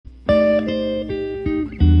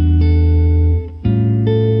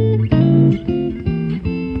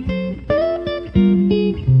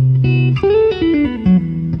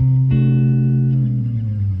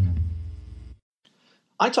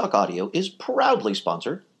iTalk Audio is proudly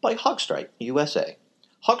sponsored by Hawkstrike USA.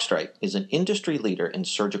 Hawkstrike is an industry leader in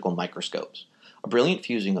surgical microscopes. A brilliant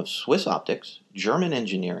fusing of Swiss optics, German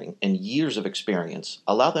engineering, and years of experience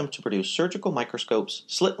allow them to produce surgical microscopes,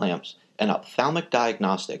 slit lamps, and ophthalmic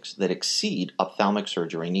diagnostics that exceed ophthalmic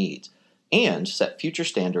surgery needs, and set future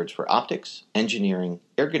standards for optics, engineering,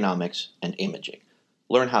 ergonomics, and imaging.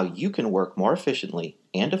 Learn how you can work more efficiently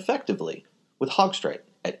and effectively with Hawkstrike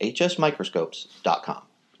at hsmicroscopes.com.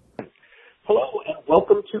 Hello and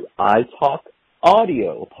welcome to iTalk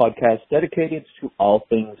Audio, a podcast dedicated to all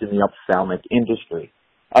things in the ophthalmic industry.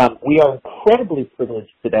 We are incredibly privileged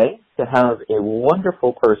today to have a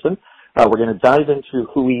wonderful person. We're going to dive into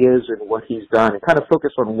who he is and what he's done and kind of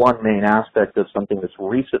focus on one main aspect of something that's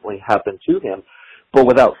recently happened to him. But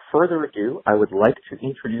without further ado, I would like to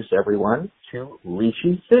introduce everyone to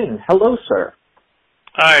Rishi Singh. Hello, sir.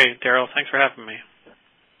 Hi, Daryl. Thanks for having me.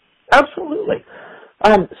 Absolutely.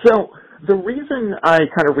 So the reason I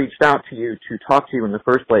kind of reached out to you to talk to you in the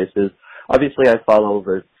first place is obviously I follow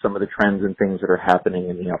some of the trends and things that are happening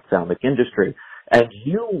in the ophthalmic industry. And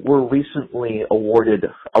you were recently awarded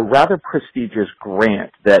a rather prestigious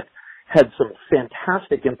grant that had some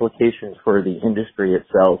fantastic implications for the industry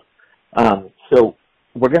itself. So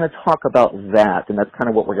we're going to talk about that, and that's kind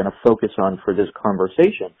of what we're going to focus on for this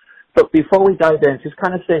conversation. But before we dive in, just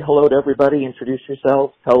kind of say hello to everybody, introduce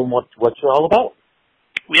yourself, tell them what you're all about.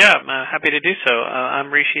 Yeah, I'm happy to do so. I'm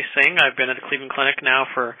Rishi Singh. I've been at the Cleveland Clinic now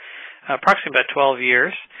for approximately about 12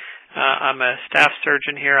 years. I'm a staff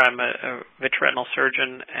surgeon here. I'm a vitreoretinal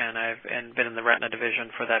surgeon, and I've been in the retina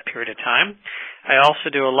division for that period of time. I also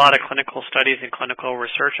do a lot of clinical studies and clinical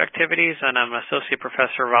research activities, and I'm an associate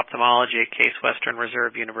professor of ophthalmology at Case Western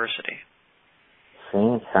Reserve University.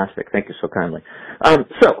 Fantastic. Thank you so kindly.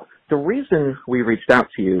 So the reason we reached out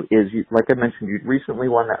to you is, like I mentioned, you recently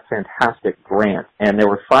won that fantastic grant, and there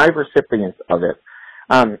were 5 recipients of it.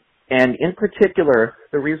 And in particular,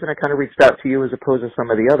 the reason I kind of reached out to you as opposed to some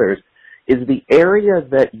of the others is the area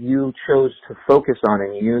that you chose to focus on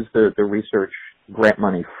and use the research grant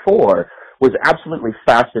money for was absolutely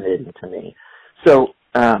fascinating to me. So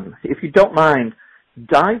if you don't mind,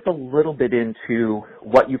 dive a little bit into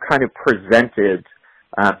what you kind of presented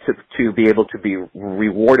to be able to be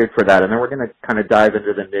rewarded for that, and then we're going to kind of dive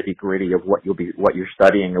into the nitty-gritty of what you're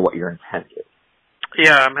studying and what your intent is.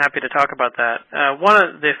 Yeah, I'm happy to talk about that. One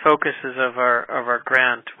of the focuses of our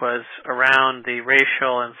grant was around the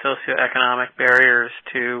racial and socioeconomic barriers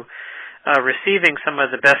to receiving some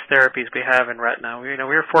of the best therapies we have in retina.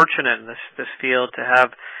 We're fortunate in this field to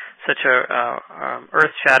have such a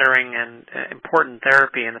earth-shattering and important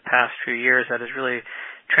therapy in the past few years that has really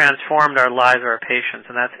transformed our lives of our patients,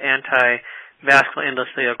 and that's anti-vascular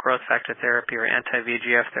endothelial growth factor therapy, or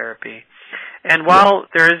anti-VEGF therapy. And while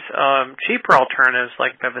there's cheaper alternatives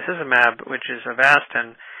like bevacizumab, which is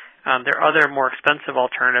Avastin, there are other more expensive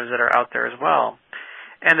alternatives that are out there as well.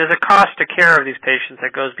 And there's a cost to care of these patients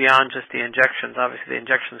that goes beyond just the injections. Obviously, the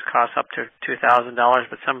injections cost up to $2,000,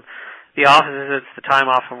 but the office visits, the time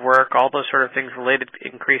off of work, all those sort of things related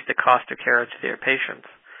increase the cost of care to their patients.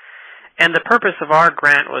 And the purpose of our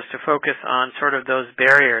grant was to focus on sort of those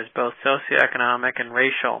barriers, both socioeconomic and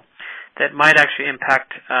racial, that might actually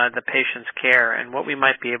impact the patient's care and what we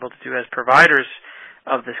might be able to do as providers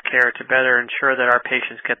of this care to better ensure that our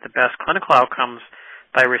patients get the best clinical outcomes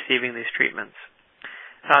by receiving these treatments.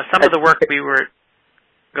 Some of the work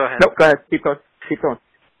Go ahead. Nope, go ahead. Keep going.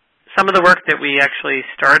 Some of the work that we actually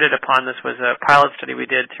started upon this was a pilot study we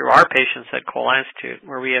did through our patients at Cole Eye Institute,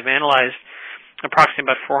 where we have analyzed approximately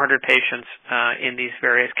about 400 patients in these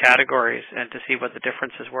various categories and to see what the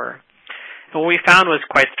differences were. And what we found was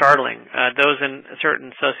quite startling. Those in certain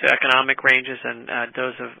socioeconomic ranges and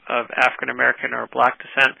those of African American or Black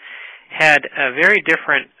descent had a very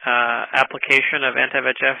different application of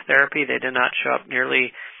anti-VEGF therapy. They did not show up nearly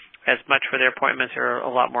as much for their appointments. There were a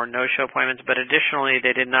lot more no-show appointments, but additionally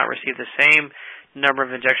they did not receive the same number of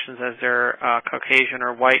injections as their Caucasian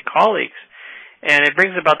or white colleagues. And it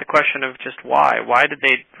brings about the question of just why. Why did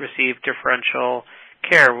they receive differential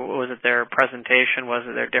care? Was it their presentation? Was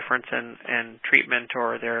it their difference in treatment,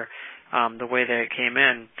 or their the way they came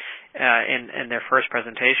in their first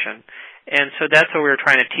presentation? And so that's what we were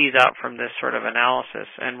trying to tease out from this sort of analysis.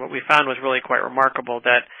 And what we found was really quite remarkable,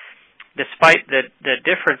 that despite the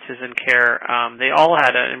differences in care, they all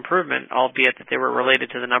had an improvement, albeit that they were related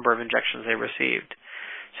to the number of injections they received.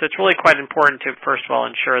 So it's really quite important to, first of all,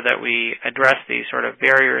 ensure that we address these sort of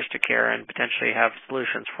barriers to care and potentially have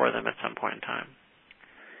solutions for them at some point in time.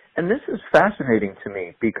 And this is fascinating to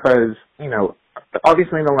me because,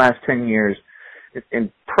 obviously in the last 10 years,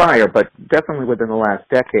 in prior, but definitely within the last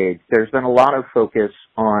decade, there's been a lot of focus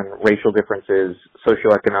on racial differences,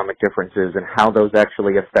 socioeconomic differences, and how those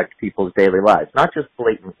actually affect people's daily lives. Not just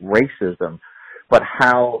blatant racism, but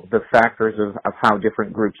how the factors of how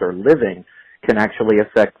different groups are living can actually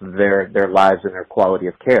affect their lives and their quality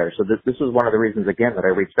of care. So this is one of the reasons, again, that I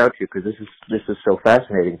reached out to you, because this is so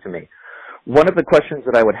fascinating to me. One of the questions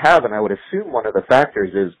that I would have, and I would assume one of the factors,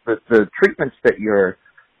 is that the treatments that you're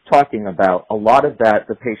talking about, a lot of that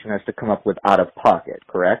the patient has to come up with out of pocket,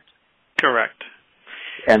 correct? Correct.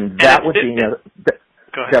 And that would be ahead,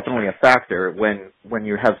 definitely a factor when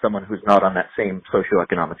you have someone who's not on that same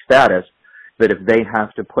socioeconomic status, that if they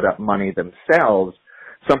have to put up money themselves,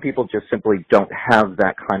 some people just simply don't have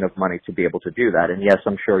that kind of money to be able to do that. And yes,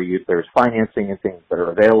 I'm sure there's financing and things that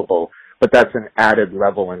are available, but that's an added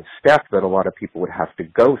level and step that a lot of people would have to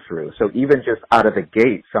go through. So even just out of the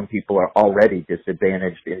gate, some people are already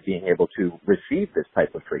disadvantaged in being able to receive this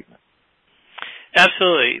type of treatment.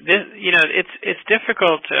 Absolutely. It's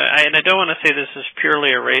difficult, and I don't want to say this is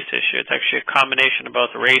purely a race issue. It's actually a combination of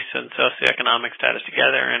both race and socioeconomic status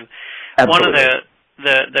together. And Absolutely. One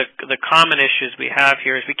of the common issues we have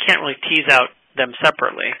here is we can't really tease out them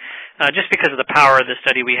separately, just because of the power of the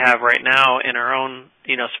study we have right now in our own,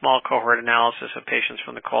 small cohort analysis of patients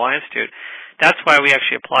from the Coli Institute. That's why we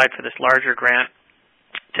actually applied for this larger grant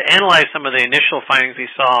to analyze some of the initial findings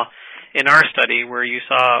we saw in our study, where you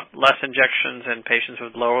saw less injections in patients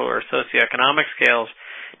with lower socioeconomic scales,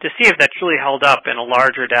 to see if that truly held up in a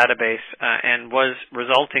larger database and was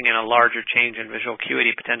resulting in a larger change in visual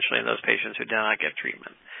acuity potentially in those patients who did not get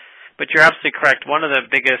treatment. But you're absolutely correct. One of the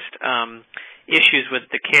biggest issues with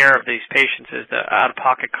the care of these patients is the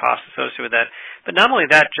out-of-pocket costs associated with that. But not only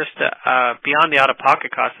that, just beyond the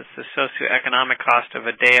out-of-pocket costs, it's the socioeconomic cost of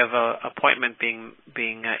a day of a appointment being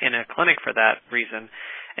in a clinic for that reason,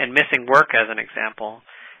 and missing work as an example.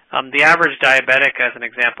 The average diabetic, as an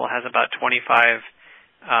example, has about 25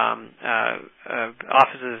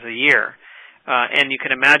 offices a year. And you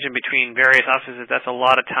can imagine between various offices, that's a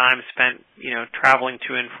lot of time spent, traveling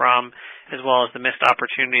to and from, as well as the missed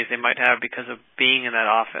opportunities they might have because of being in that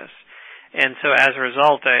office. And so as a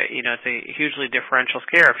result, it's a hugely differential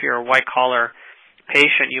care. If you're a white-collar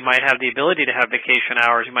patient, you might have the ability to have vacation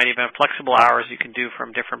hours. You might even have flexible hours you can do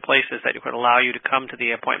from different places that would allow you to come to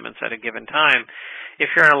the appointments at a given time.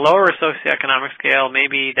 If you're on a lower socioeconomic scale,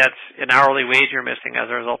 maybe that's an hourly wage you're missing as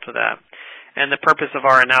a result of that. And the purpose of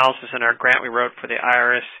our analysis and our grant we wrote for the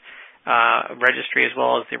IRIS registry, as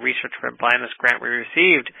well as the Research for Blindness grant we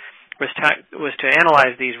received, was to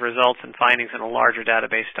analyze these results and findings in a larger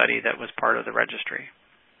database study that was part of the registry.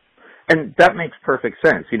 And that makes perfect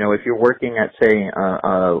sense. If you're working at, say,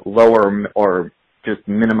 a lower or just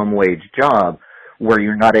minimum wage job where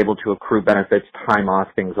you're not able to accrue benefits, time off,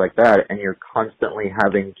 things like that, and you're constantly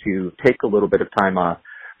having to take a little bit of time off,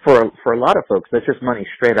 for a lot of folks, that's just money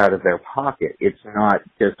straight out of their pocket. It's not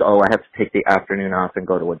just, I have to take the afternoon off and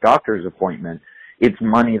go to a doctor's appointment. It's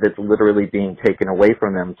money that's literally being taken away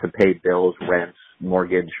from them to pay bills, rents,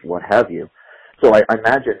 mortgage, what have you. So I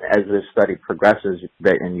imagine as this study progresses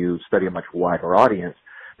and you study a much wider audience,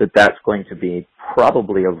 that's going to be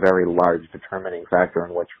probably a very large determining factor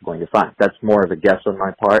in what you're going to find. That's more of a guess on my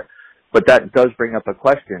part, but that does bring up a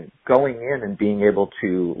question. Going in and being able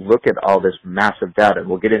to look at all this massive data, and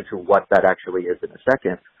we'll get into what that actually is in a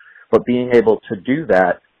second, but being able to do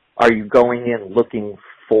that, are you going in looking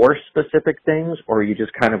for specific things, or are you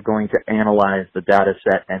just kind of going to analyze the data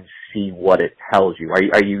set and see what it tells you?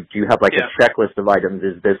 Do you have like a checklist of items?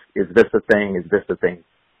 Is this a thing? Is this a thing?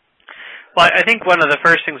 Well, I think one of the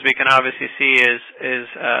first things we can obviously see is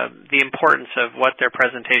the importance of what their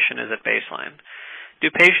presentation is at baseline. Do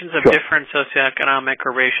patients of different socioeconomic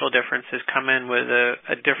or racial differences come in with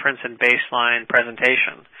a difference in baseline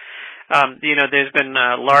presentation? There's been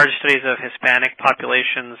large studies of Hispanic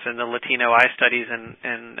populations and the Latino eye studies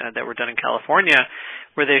that were done in California,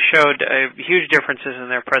 where they showed huge differences in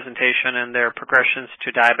their presentation and their progressions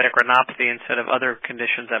to diabetic retinopathy instead of other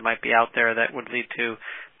conditions that might be out there that would lead to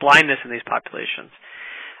blindness in these populations.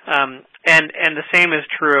 And the same is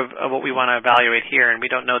true of what we want to evaluate here, and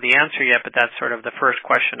we don't know the answer yet, but that's sort of the first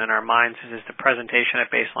question in our minds is the presentation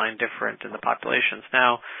at baseline different in the populations?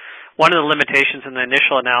 Now, one of the limitations in the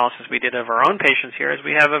initial analysis we did of our own patients here is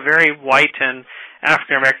we have a very white and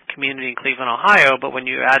African-American community in Cleveland, Ohio, but when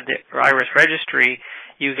you add the IRIS registry,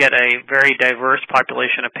 you get a very diverse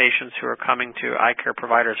population of patients who are coming to eye care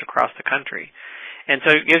providers across the country. And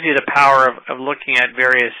so it gives you the power of looking at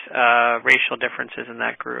various racial differences in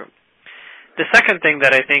that group. The second thing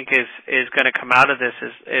that I think is going to come out of this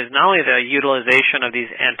is not only the utilization of these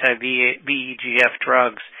anti-VEGF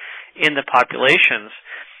drugs in the populations.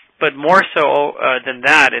 But more so than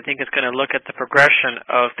that, I think it's going to look at the progression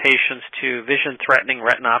of patients to vision-threatening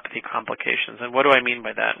retinopathy complications. And what do I mean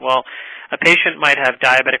by that? Well, a patient might have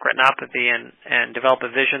diabetic retinopathy and develop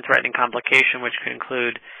a vision-threatening complication, which could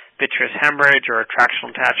include vitreous hemorrhage or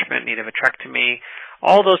tractional detachment, need of vitrectomy,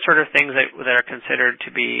 all those sort of things that are considered to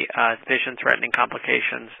be vision-threatening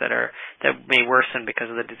complications that may worsen because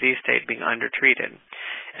of the disease state being undertreated.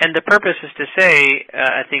 And the purpose is to say,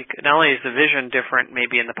 I think not only is the vision different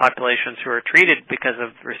maybe in the populations who are treated because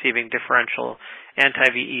of receiving differential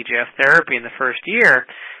anti-VEGF therapy in the first year,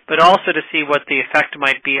 but also to see what the effect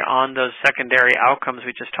might be on those secondary outcomes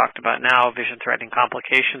we just talked about now, vision-threatening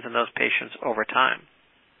complications in those patients over time.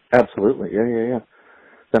 Absolutely. Yeah.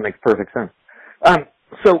 That makes perfect sense.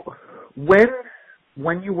 So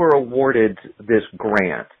when you were awarded this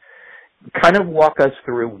grant, kind of walk us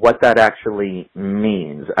through what that actually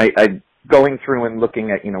means. I going through and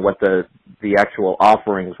looking at, what the actual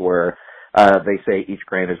offerings were. They say each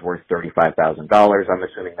grant is worth $35,000. I'm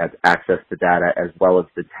assuming that's access to data as well as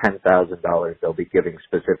the $10,000 they'll be giving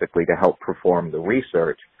specifically to help perform the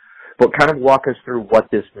research. But kind of walk us through what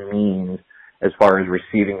this means as far as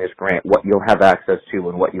receiving this grant, what you'll have access to,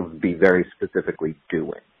 and what you'll be very specifically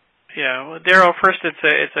doing. Yeah, well, Daryl, first it's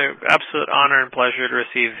an absolute honor and pleasure to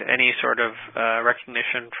receive any sort of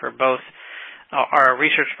recognition for both our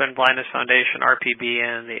Research Prevent Blindness Foundation, RPB,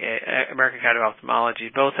 and the American Academy of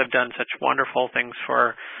Ophthalmology. Both have done such wonderful things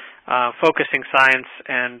for focusing science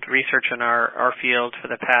and research in our field for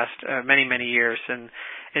the past many, many years, and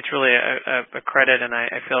it's really a credit, and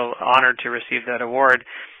I feel honored to receive that award.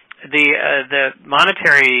 The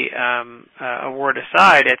monetary award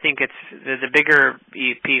aside, I think it's the bigger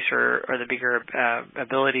piece or the bigger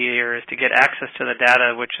ability here is to get access to the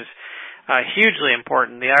data, which is hugely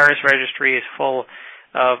important. The IRIS registry is full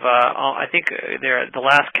of, I think the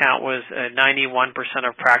last count was 91%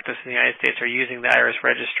 of practice in the United States are using the IRIS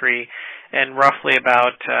registry, and roughly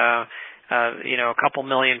about a couple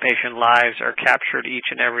million patient lives are captured each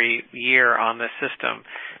and every year on this system.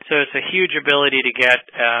 So it's a huge ability to get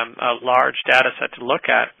a large data set to look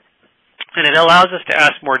at. And it allows us to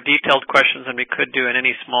ask more detailed questions than we could do in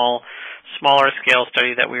any smaller scale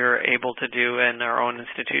study that we were able to do in our own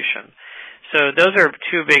institution. So those are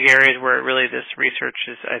two big areas where really this research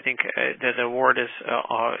is, I think, the award is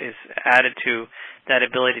added to that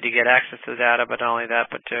ability to get access to the data, but not only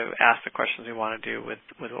that, but to ask the questions we want to do with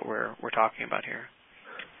what we're talking about here.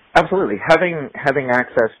 Absolutely. Having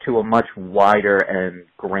access to a much wider and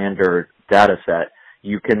grander data set,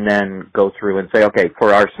 you can then go through and say, okay,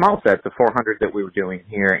 for our small set, the 400 that we were doing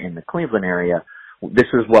here in the Cleveland area, this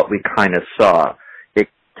is what we kind of saw.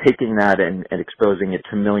 Taking that and exposing it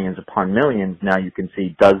to millions upon millions, now you can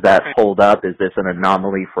see, does that hold up? Is this an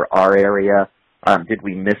anomaly for our area? Did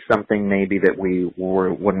we miss something maybe that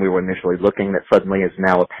when we were initially looking that suddenly is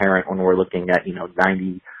now apparent when we're looking at,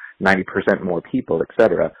 90% more people, et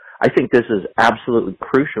cetera? I think this is absolutely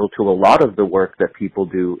crucial to a lot of the work that people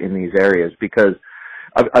do in these areas, because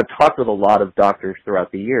I've talked with a lot of doctors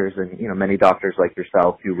throughout the years, and, many doctors like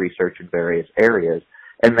yourself do research in various areas,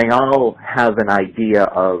 and they all have an idea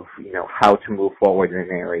of, how to move forward in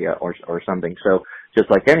an area or something. So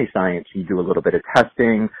just like any science, you do a little bit of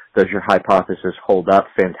testing. Does your hypothesis hold up?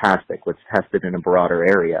 Fantastic. Let's test it in a broader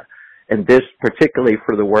area. And this, particularly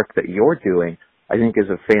for the work that you're doing, I think is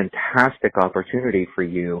a fantastic opportunity for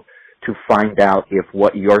you to find out if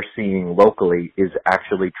what you're seeing locally is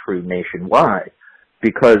actually true nationwide.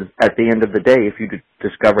 Because at the end of the day, if you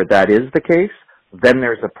discover that is the case, then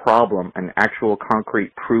there's a problem, an actual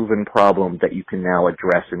concrete proven problem that you can now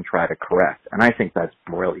address and try to correct. And I think that's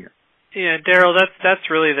brilliant. Yeah, Daryl, that's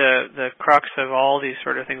really the crux of all these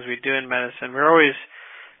sort of things we do in medicine. We're always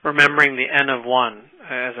remembering the N of one,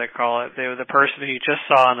 as I call it. They were the person who you just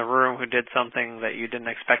saw in the room who did something that you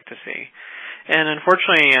didn't expect to see. And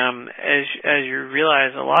unfortunately, as you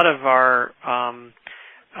realize, a lot of our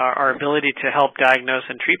ability to help diagnose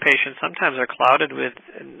and treat patients sometimes are clouded with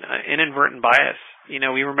inadvertent bias.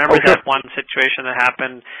 We remember that one situation that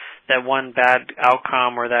happened, that one bad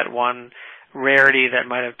outcome or that one rarity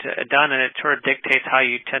that might have done, and it sort of dictates how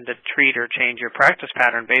you tend to treat or change your practice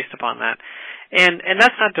pattern based upon that. And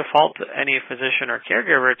that's not to fault any physician or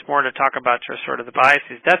caregiver. It's more to talk about sort of the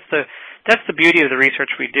biases. That's the beauty of the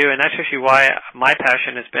research we do, and that's actually why my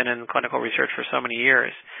passion has been in clinical research for so many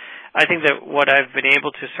years. I think that what I've been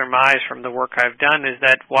able to surmise from the work I've done is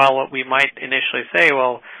that while what we might initially say,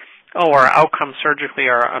 our outcomes surgically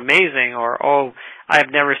are amazing, or,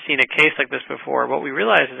 I've never seen a case like this before, what we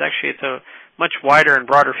realize is actually it's a much wider and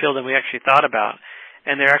broader field than we actually thought about.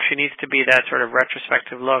 and there actually needs to be that sort of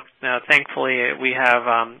retrospective look. Now, thankfully, we have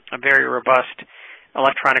a very robust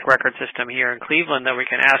electronic record system here in Cleveland that we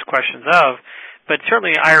can ask questions of, but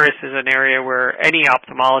certainly IRIS is an area where any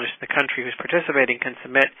ophthalmologist in the country who's participating can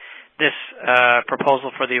submit this proposal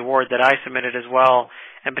for the award that I submitted as well,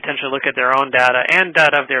 and potentially look at their own data and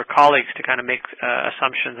data of their colleagues to kind of make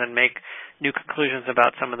assumptions and make new conclusions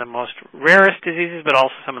about some of the most rarest diseases, but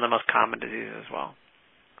also some of the most common diseases as well.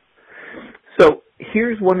 So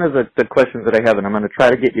here's one of the questions that I have, and I'm going to try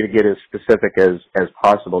to get you to get as specific as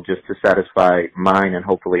possible just to satisfy mine and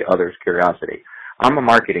hopefully others' curiosity. I'm a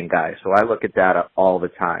marketing guy, so I look at data all the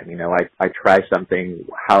time. You know, I try something,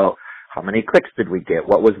 how many clicks did we get?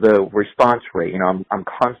 What was the response rate? You know, I'm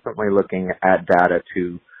constantly looking at data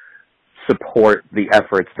to support the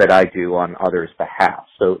efforts that I do on others' behalf.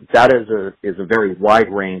 So data is a very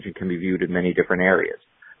wide range and can be viewed in many different areas.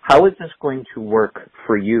 How is this going to work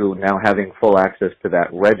for you now having full access to that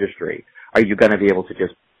registry? Are you going to be able to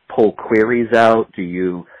just pull queries out? Do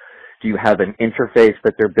you have an interface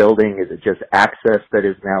that they're building? Is it just access that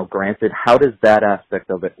is now granted? How does that aspect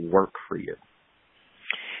of it work for you?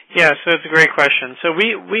 Yeah, so it's a great question. So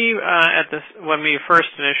we when we first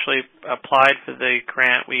initially applied for the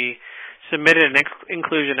grant, we submitted an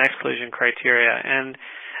inclusion-exclusion criteria, and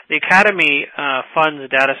the Academy funds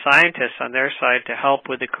data scientists on their side to help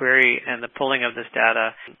with the query and the pulling of this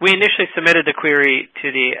data. We initially submitted the query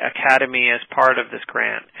to the Academy as part of this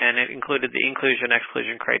grant, and it included the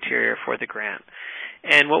inclusion-exclusion criteria for the grant.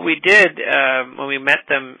 And what we did when we met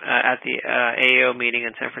them at the AAO meeting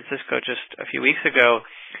in San Francisco just a few weeks ago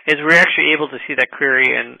is we were actually able to see that query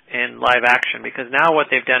in live action, because now what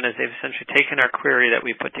they've done is they've essentially taken our query that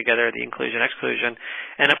we put together, the inclusion-exclusion,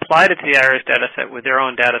 and applied it to the IRIS data set with their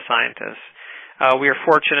own data scientists. We are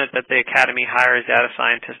fortunate that the Academy hires data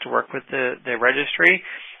scientists to work with the registry,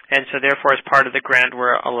 and so therefore as part of the grant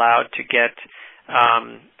we're allowed to get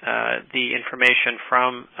the information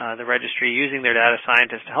from the registry using their data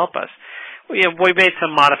scientists to help us. We made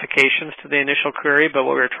some modifications to the initial query, but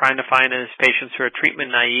what we were trying to find is patients who are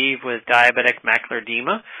treatment naive with diabetic macular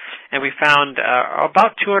edema, and we found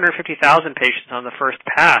about 250,000 patients on the first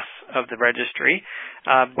pass of the registry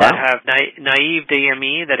that have naive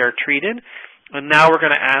DME that are treated. And now we're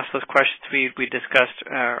going to ask those questions we discussed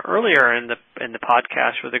earlier in the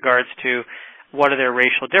podcast with regards to what are their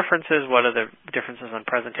racial differences, what are the differences on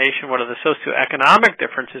presentation, what are the socioeconomic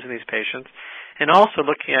differences in these patients, and also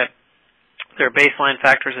looking at their baseline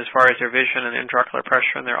factors as far as their vision and intraocular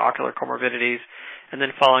pressure and their ocular comorbidities, and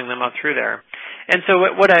then following them up through there. And so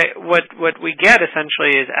what we get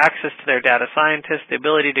essentially is access to their data scientists, the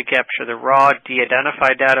ability to capture the raw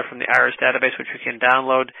de-identified data from the IRIS database, which we can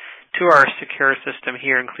download to our secure system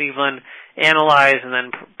here in Cleveland, analyze, and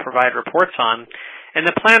then provide reports on. And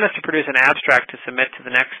the plan is to produce an abstract to submit to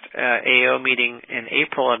the next AAO meeting in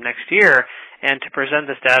April of next year, and to present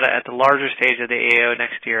this data at the larger stage of the AAO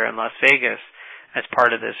next year in Las Vegas as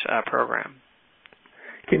part of this program.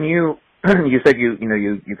 Can you said you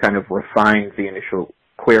kind of refined the initial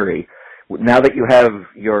query. Now that you have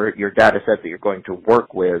your data set that you're going to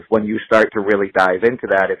work with, when you start to really dive into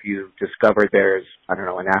that, if you discover there's,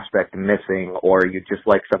 an aspect missing, or you just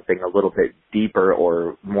like something a little bit deeper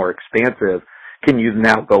or more expansive, can you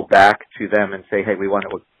now go back to them and say, hey, we want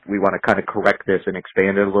to kind of correct this and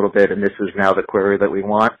expand it a little bit, and this is now the query that we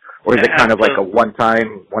want? Or is it kind of like a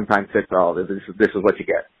one-time fits all? This is what you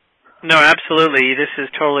get? No, absolutely. This is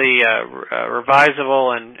totally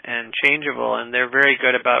revisable and changeable, and they're very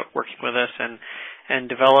good about working with us and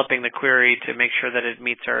developing the query to make sure that it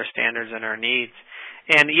meets our standards and our needs.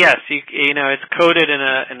 And yes, it's coded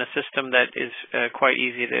in a system that is quite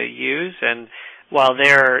easy to use, and while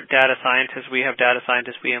they're data scientists, we have data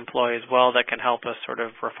scientists we employ as well that can help us sort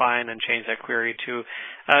of refine and change that query to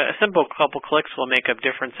a simple couple clicks will make a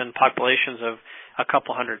difference in populations of a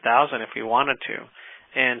couple 100,000 if we wanted to.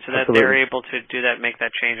 And so that Absolutely. They're able to do that, make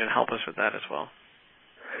that change, and help us with that as well.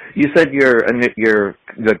 You said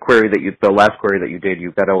the query the last query that you did,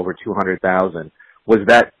 you got over 200,000. Was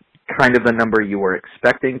that kind of the number you were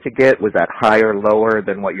expecting to get? Was that higher, lower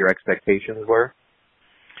than what your expectations were?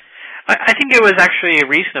 I think it was actually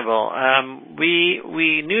reasonable.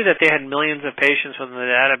 We knew that they had millions of patients within the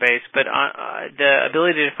database, but the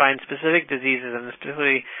ability to find specific diseases and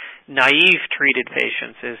specifically naive treated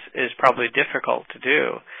patients is probably difficult to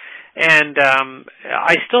do. And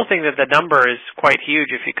I still think that the number is quite huge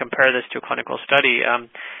if you compare this to a clinical study.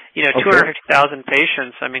 250,000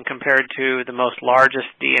 patients, compared to the most largest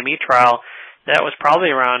DME trial, that was probably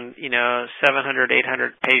around 700,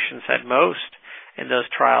 800 patients at most in those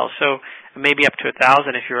trials, so maybe up to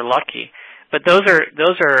 1,000 if you were lucky. But those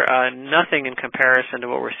are nothing in comparison to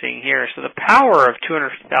what we're seeing here. So the power of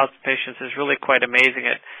 250,000 patients is really quite amazing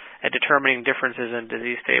at determining differences in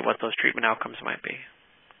disease state, what those treatment outcomes might be.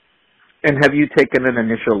 And have you taken an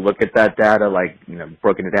initial look at that data, like,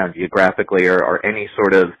 broken it down geographically, or any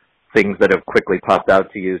sort of things that have quickly popped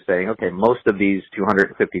out to you saying, okay, most of these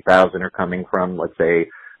 250,000 are coming from, let's say,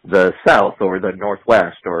 the South or the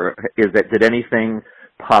Northwest, or did anything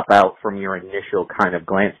pop out from your initial kind of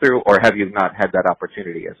glance through, or have you not had that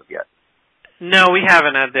opportunity as of yet? No, we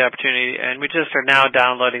haven't had the opportunity, and we just are now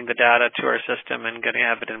downloading the data to our system and going to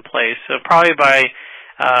have it in place. So probably by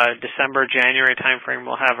December, January timeframe,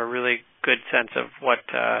 we'll have a really good sense of what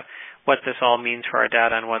this all means for our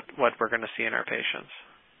data and what we're going to see in our patients.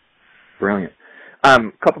 Brilliant.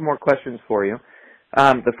 Couple more questions for you.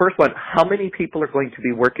 The first one, how many people are going to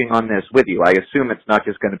be working on this with you? I assume it's not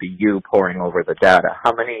just going to be you poring over the data.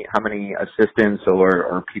 How many assistants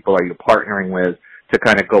or people are you partnering with to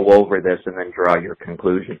kind of go over this and then draw your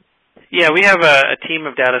conclusion? Yeah, we have a team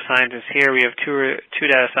of data scientists here. We have two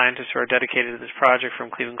data scientists who are dedicated to this project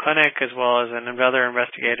from Cleveland Clinic, as well as another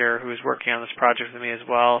investigator who's working on this project with me as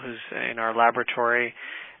well, who's in our laboratory.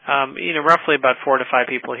 Roughly about 4 to 5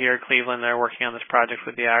 people here at Cleveland that are working on this project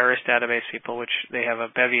with the IRIS database people, which they have a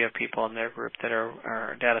bevy of people in their group that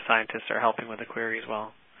are data scientists are helping with the query as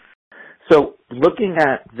well. So looking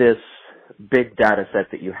at this big data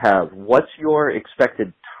set that you have, what's your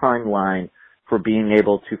expected timeline for being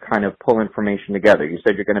able to kind of pull information together? You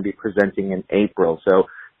said you're going to be presenting in April, so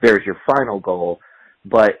there's your final goal,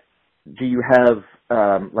 but do you have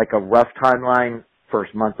like a rough timeline?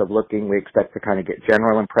 First month of looking, we expect to kind of get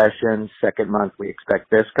general impressions. Second month, we expect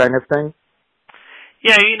this kind of thing?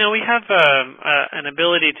 Yeah, we have an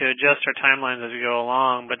ability to adjust our timelines as we go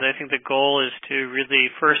along, but I think the goal is to really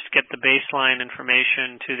first get the baseline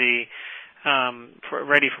information to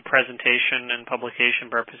ready for presentation and publication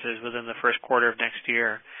purposes within the first quarter of next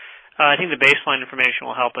year. I think the baseline information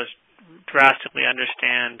will help us drastically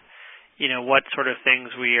understand what sort of things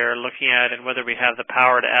we are looking at and whether we have the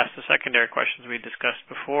power to ask the secondary questions we discussed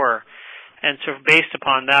before. And so based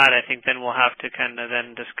upon that, I think then we'll have to kind of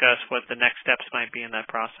then discuss what the next steps might be in that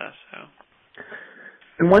process. So.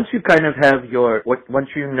 And once you kind of have once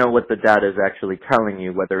you know what the data is actually telling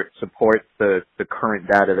you, whether it supports the current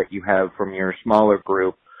data that you have from your smaller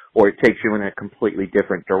group or it takes you in a completely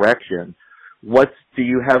different direction, do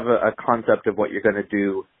you have a concept of what you're going to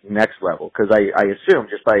do next level? Because I assume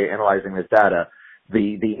just by analyzing this data,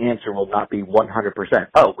 the answer will not be 100%.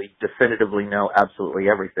 Oh, we definitively know absolutely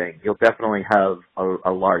everything. You'll definitely have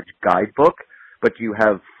a large guidebook, but do you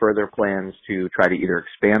have further plans to try to either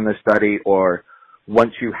expand the study, or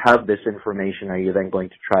once you have this information, are you then going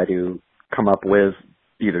to try to come up with,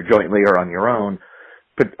 either jointly or on your own,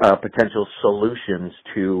 potential solutions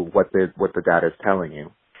to what the data is telling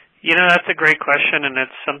you? That's a great question, and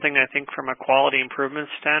it's something I think from a quality improvement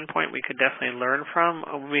standpoint we could definitely learn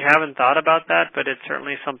from. We haven't thought about that, but it's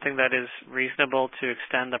certainly something that is reasonable to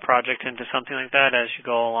extend the project into something like that as you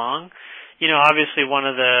go along. Obviously one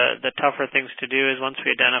of the tougher things to do is once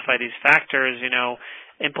we identify these factors,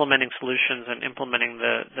 implementing solutions and implementing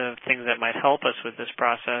the things that might help us with this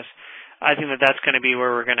process. I think that's going to be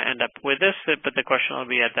where we're going to end up with this, but the question will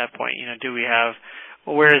be at that point,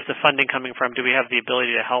 where is the funding coming from? Do we have the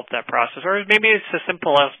ability to help that process? Or maybe it's a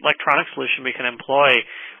simple electronic solution we can employ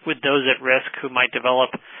with those at risk who might develop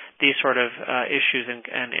these sort of issues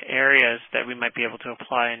and areas that we might be able to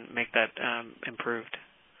apply and make that improved.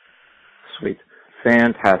 Sweet.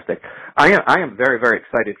 Fantastic. I am very, very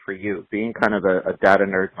excited for you. Being kind of a data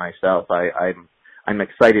nerd myself, I'm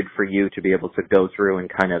excited for you to be able to go through and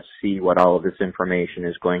kind of see what all of this information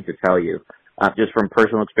is going to tell you. Just from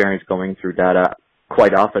personal experience going through data,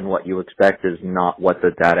 quite often what you expect is not what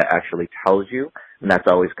the data actually tells you, and that's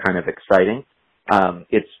always kind of exciting.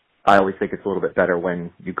 I always think it's a little bit better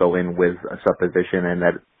when you go in with a supposition and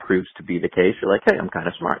that proves to be the case. You're like, hey, I'm kind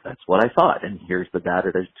of smart. That's what I thought, and here's the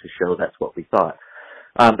data to show that's what we thought.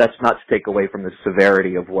 That's not to take away from the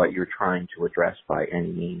severity of what you're trying to address by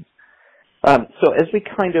any means. So as we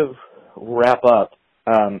kind of wrap up,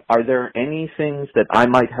 are there any things that I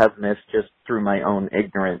might have missed just through my own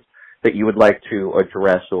ignorance that you would like to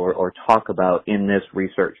address or talk about in this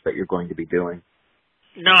research that you're going to be doing?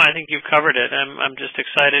 No, I think you've covered it. I'm just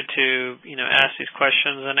excited to ask these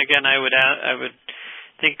questions. And again, I would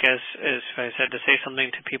think, as I said, to say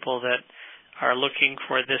something to people that are looking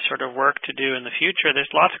for this sort of work to do in the future.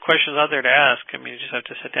 There's lots of questions out there to ask. I mean, you just have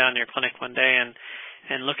to sit down in your clinic one day and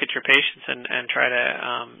look at your patients and try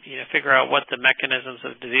to figure out what the mechanisms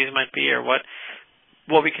of disease might be, or what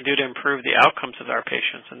what we can do to improve the outcomes of our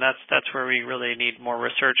patients, and that's where we really need more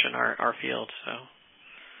research in our field. So.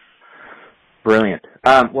 Brilliant.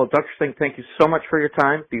 Well, Dr. Singh, thank you so much for your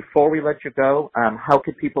time. Before we let you go, how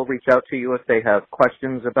can people reach out to you if they have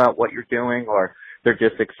questions about what you're doing, or they're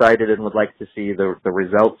just excited and would like to see the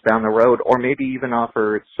results down the road, or maybe even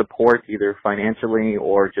offer support either financially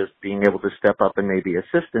or just being able to step up and maybe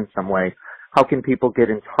assist in some way? How can people get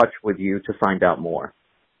in touch with you to find out more?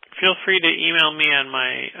 Feel free to email me on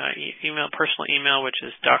my personal email, which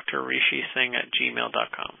is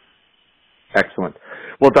drrishisingh@gmail.com. Excellent.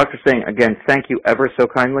 Well, Dr. Singh, again, thank you ever so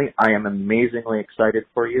kindly. I am amazingly excited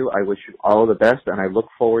for you. I wish you all the best, and I look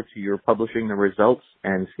forward to your publishing the results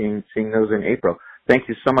and seeing those in April. Thank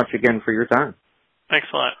you so much again for your time.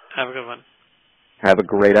 Thanks a lot. Have a good one. Have a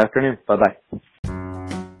great afternoon. Bye-bye.